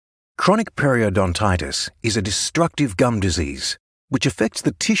Chronic periodontitis is a destructive gum disease which affects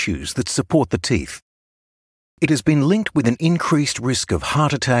the tissues that support the teeth. It has been linked with an increased risk of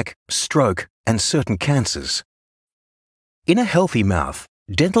heart attack, stroke, and certain cancers. In a healthy mouth,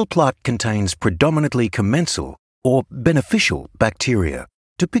 dental plaque contains predominantly commensal or beneficial bacteria,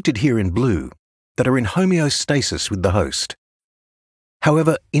 depicted here in blue, that are in homeostasis with the host.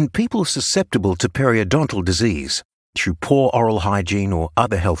 However, in people susceptible to periodontal disease, through poor oral hygiene or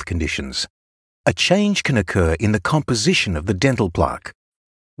other health conditions, a change can occur in the composition of the dental plaque,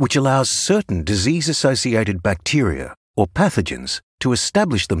 which allows certain disease-associated bacteria or pathogens to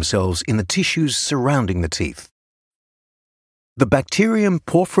establish themselves in the tissues surrounding the teeth. The bacterium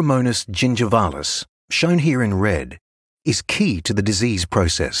Porphyromonas gingivalis, shown here in red, is key to the disease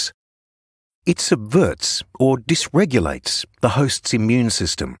process. It subverts or dysregulates the host's immune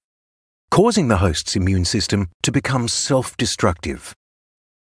system, causing the host's immune system to become self-destructive.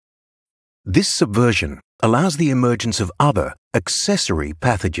 This subversion allows the emergence of other accessory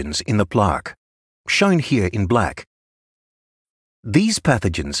pathogens in the plaque, shown here in black. These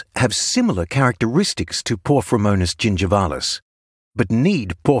pathogens have similar characteristics to Porphyromonas gingivalis, but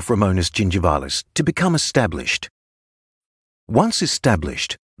need Porphyromonas gingivalis to become established. Once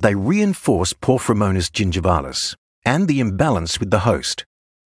established, they reinforce Porphyromonas gingivalis and the imbalance with the host,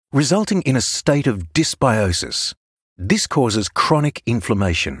 resulting in a state of dysbiosis. This causes chronic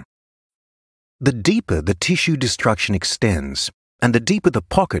inflammation. The deeper the tissue destruction extends and the deeper the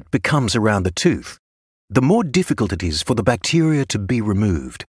pocket becomes around the tooth, the more difficult it is for the bacteria to be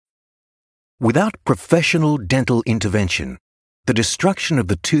removed. Without professional dental intervention, the destruction of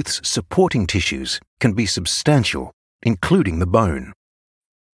the tooth's supporting tissues can be substantial, including the bone.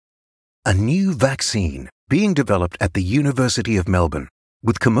 A new vaccine being developed at the University of Melbourne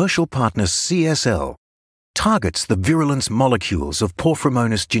with commercial partner CSL targets the virulence molecules of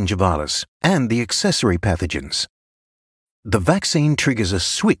Porphyromonas gingivalis and the accessory pathogens. The vaccine triggers a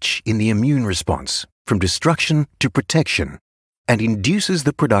switch in the immune response from destruction to protection and induces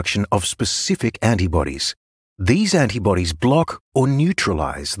the production of specific antibodies. These antibodies block or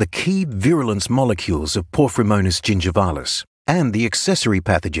neutralize the key virulence molecules of Porphyromonas gingivalis and the accessory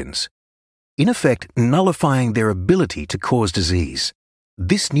pathogens, in effect nullifying their ability to cause disease.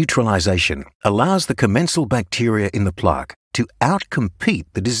 This neutralization allows the commensal bacteria in the plaque to outcompete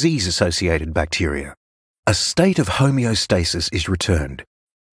the disease-associated bacteria. A state of homeostasis is returned,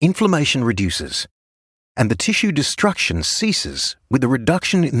 inflammation reduces, and the tissue destruction ceases with a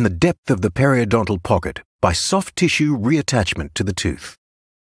reduction in the depth of the periodontal pocket by soft tissue reattachment to the tooth.